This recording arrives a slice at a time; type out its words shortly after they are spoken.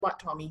what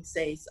Tommy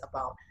says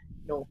about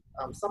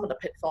some of the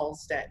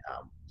pitfalls that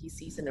he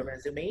sees in the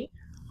resume.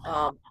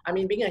 I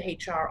mean, being a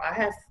HR, I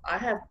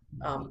have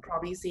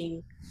probably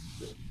seen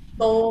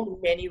so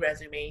many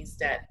resumes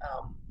that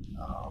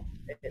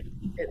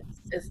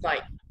it's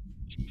like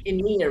in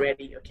me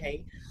already,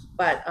 okay?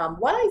 But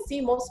what I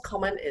see most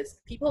common is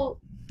people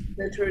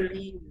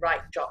literally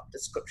write job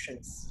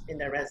descriptions in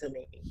their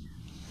resume.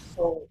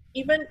 So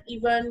even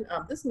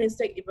this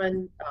mistake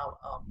even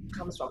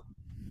comes from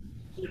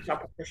HR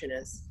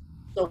practitioners.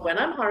 So when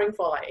I'm hiring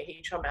for like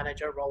a HR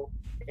manager role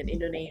in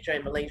Indonesia,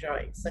 in Malaysia, or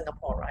in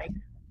Singapore, right?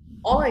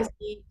 All I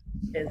see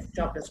is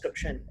job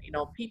description.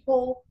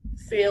 People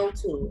fail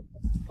to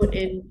put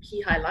in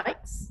key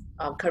highlights,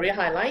 career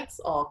highlights,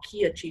 or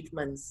key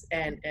achievements,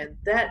 and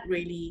that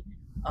really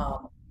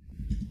um,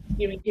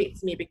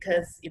 irritates me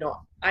because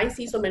I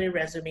see so many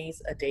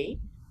resumes a day,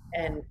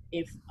 and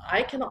if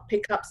I cannot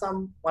pick up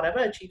some whatever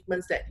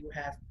achievements that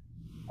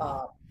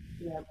uh,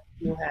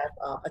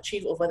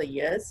 achieved over the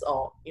years,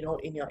 or in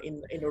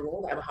the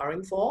role that I'm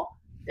hiring for,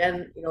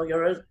 then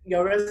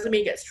your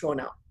resume gets thrown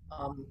out.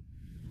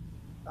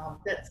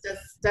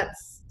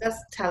 That's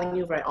telling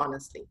you very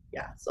honestly.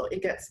 Yeah, so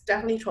it gets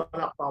definitely thrown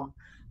out from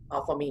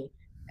for me.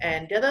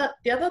 And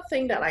the other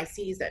thing that I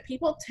see is that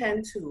people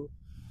tend to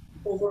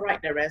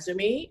overwrite their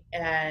resume,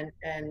 and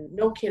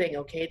no kidding,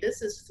 okay,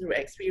 this is through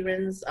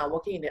experience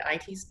working in the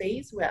IT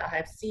space, where I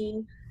have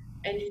seen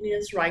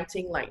engineers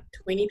writing like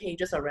 20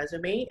 pages of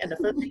resume, and the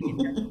first thing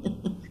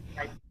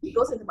it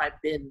goes into my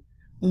bin.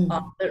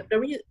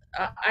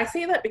 I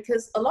say that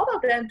because a lot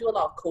of them do a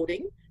lot of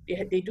coding.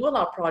 They do a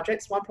lot of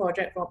projects, one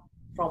project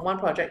from one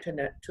project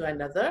to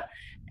another,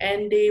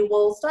 and they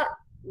will start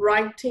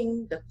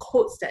writing the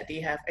codes that they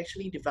have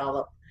actually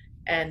developed.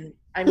 And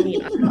I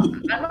mean,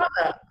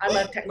 I'm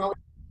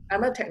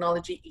a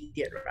technology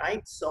idiot,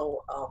 right?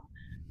 So,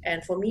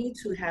 and for me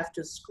to have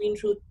to screen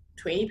through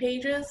 20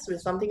 pages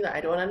with something that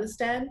I don't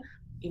understand,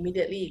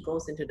 immediately it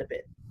goes into the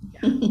bin.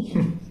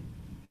 Yeah.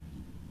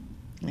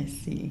 I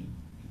see.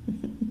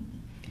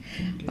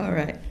 All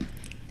right.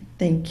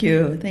 Thank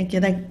you. Thank you.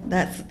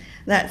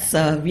 That's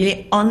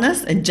really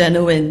honest and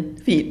genuine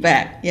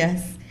feedback.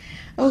 Yes.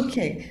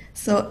 Okay.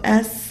 So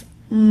as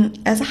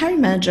a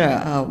hiring manager,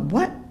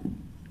 what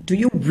do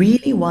you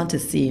really want to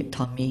see,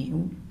 Tommy?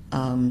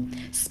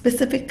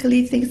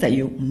 Specifically, things that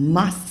you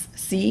must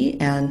see,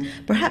 and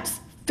perhaps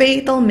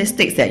fatal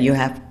mistakes that you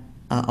have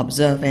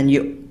observed, and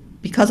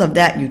because of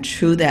that, you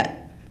threw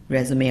that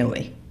resume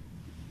away.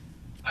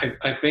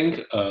 I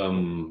think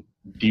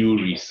due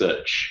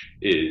research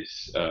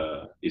is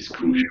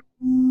crucial.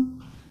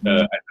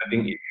 I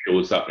think it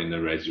shows up in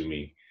the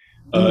resume.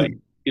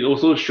 It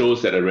also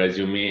shows that a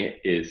resume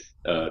is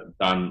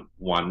done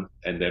once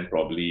and then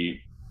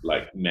probably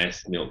like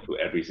mass mailed to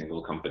every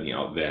single company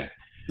out there.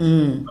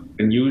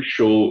 When you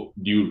show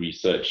due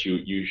research,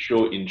 you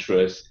show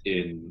interest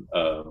in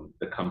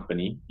the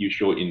company, you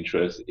show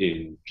interest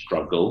in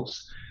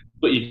struggles.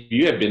 So if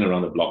you have been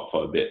around the block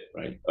for a bit,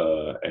 right,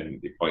 and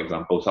if, for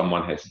example,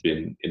 someone has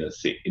been in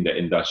the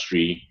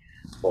industry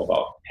for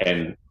about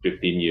 10,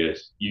 15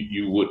 years,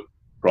 you would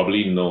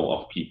probably know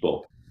of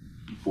people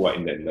who are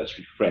in the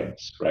industry,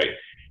 friends, right?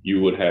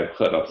 You would have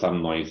heard of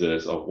some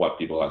noises of what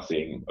people are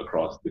saying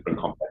across different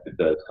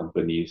competitors,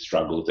 companies,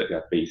 struggles that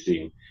they're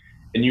facing,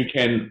 and you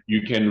can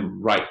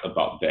write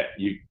about that.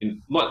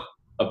 Not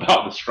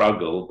about the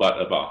struggle,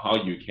 but about how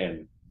you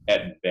can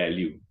add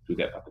value to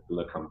that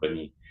particular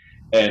company.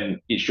 And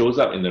it shows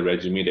up in the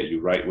resume that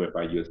you write,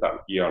 whereby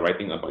you are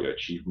writing about your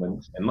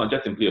achievements, and not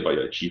just simply about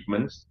your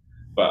achievements,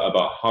 but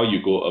about how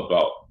you go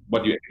about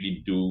what you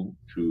actually do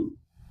to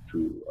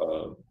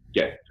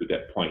get to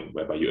that point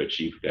whereby you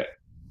achieve that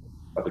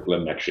particular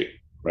metric,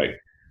 right?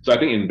 So I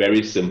think in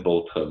very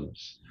simple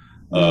terms,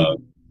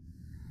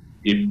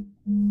 if,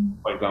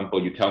 for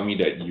example, you tell me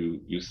that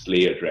you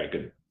slay a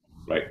dragon,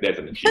 right? That's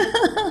an achievement,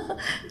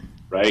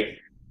 right?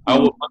 I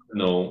would want to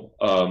know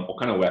what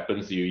kind of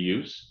weapons do you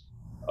use?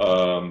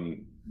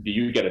 Do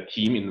you get a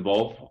team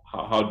involved?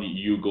 How do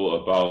you go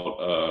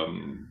about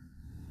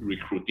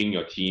recruiting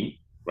your team,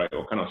 right?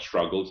 What kind of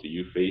struggles do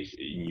you face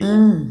in your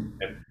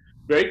and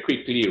very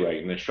quickly, right,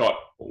 in a short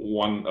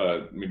one,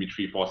 maybe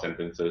 3-4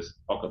 sentences,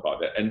 talk about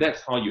that. And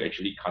that's how you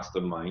actually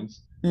customize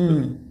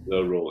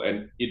the role.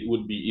 And it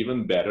would be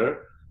even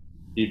better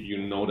if you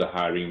know the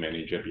hiring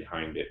manager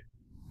behind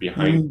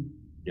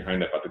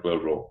that particular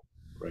role,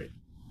 right?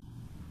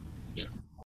 Yeah.